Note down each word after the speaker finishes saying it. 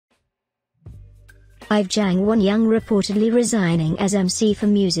IVE Jang Wonyoung reportedly resigning as MC for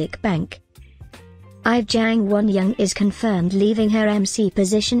Music Bank. IVE Jang Wonyoung is confirmed leaving her MC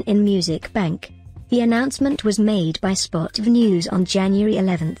position in Music Bank. The announcement was made by Spot News on January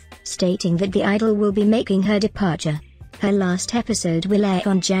 11, stating that the idol will be making her departure. Her last episode will air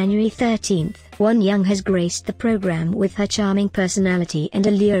on January 13. Wonyoung has graced the program with her charming personality and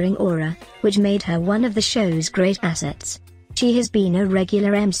alluring aura, which made her one of the show's great assets. She has been a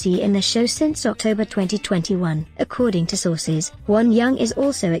regular MC in the show since October 2021. According to sources, Wonyoung is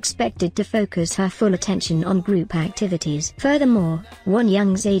also expected to focus her full attention on group activities. Furthermore,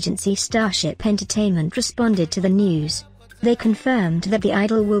 Wonyoung's agency Starship Entertainment responded to the news. They confirmed that the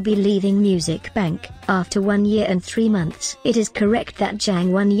idol will be leaving Music Bank after 1 year and 3 months. It is correct that Jang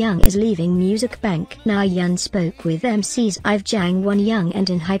Wonyoung is leaving Music Bank. Na Yeon spoke with MCs IVE Jang Wonyoung and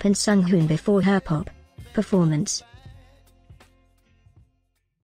In Hype and Sunghoon before her pop performance.